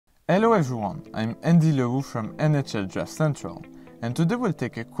Hello everyone, I'm Andy Leroux from NHL Draft Central, and today we'll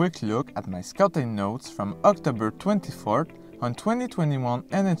take a quick look at my scouting notes from October 24th on 2021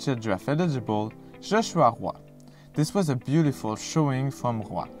 NHL Draft eligible Joshua Roy. This was a beautiful showing from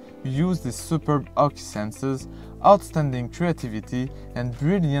Roy, who used his superb hockey senses, outstanding creativity, and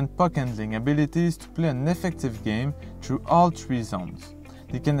brilliant puck handling abilities to play an effective game through all three zones.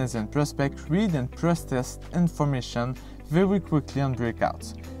 The Canadian prospect read and processed information very quickly on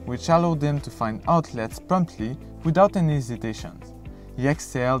breakouts, which allowed him to find outlets promptly without any hesitations. He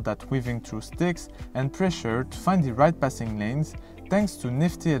excelled at weaving through sticks and pressure to find the right passing lanes thanks to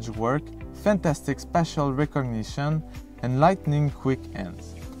nifty edge work, fantastic spatial recognition, and lightning quick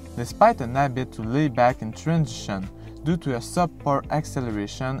hands. Despite an habit to lay back in transition due to a subpar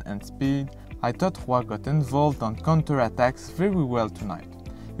acceleration and speed, I thought Roy got involved on counterattacks very well tonight.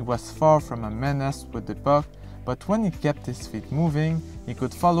 He was far from a menace with the puck, but when he kept his feet moving, he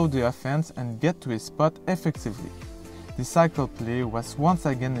could follow the offense and get to his spot effectively. The cycle play was once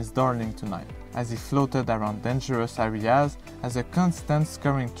again his darling tonight, as he floated around dangerous areas as a constant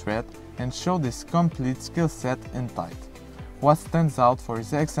scoring threat and showed his complete skill set in tight. Roy stands out for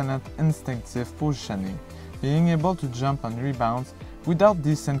his excellent instinctive positioning, being able to jump on rebounds without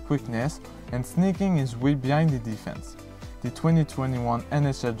decent quickness and sneaking his way behind the defense. The 2021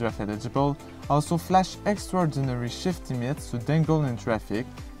 NHL Draft eligible also flashed extraordinary shifty mitts to dangle in traffic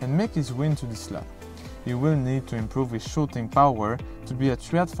and make his way into the slot. He will need to improve his shooting power to be a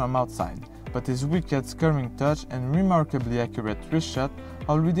threat from outside, but his wicked scoring touch and remarkably accurate wrist shot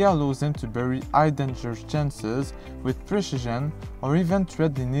already allows him to bury high danger chances with precision or even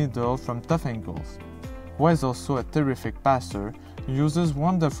thread the needle from tough angles. Roy is also a terrific passer who uses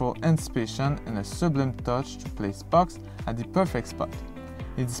wonderful anticipation and a sublime touch to place pucks at the perfect spot.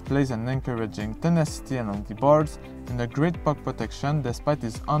 He displays an encouraging tenacity along the boards and a great puck protection despite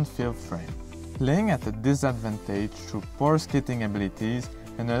his unfilled frame. Playing at a disadvantage through poor skating abilities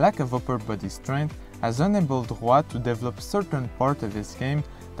and a lack of upper body strength has enabled Roy to develop certain parts of his game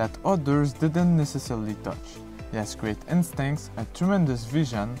that others didn't necessarily touch. He has great instincts, a tremendous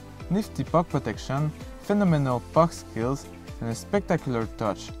vision, nifty puck protection, phenomenal puck skills, and a spectacular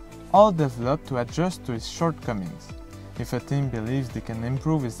touch, all developed to adjust to his shortcomings. If a team believes they can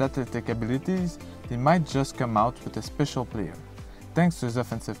improve his athletic abilities, they might just come out with a special player. Thanks to his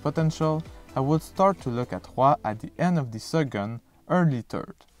offensive potential, I would start to look at Roy at the end of the second, early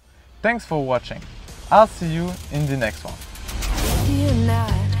third. Thanks for watching. I'll see you in the next one. Dear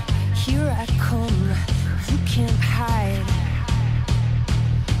night, here I come, you can't hide.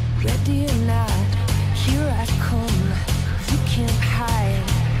 Ready or not, here I come, you can't hide.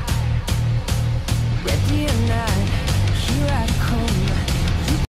 Ready or not, here I come.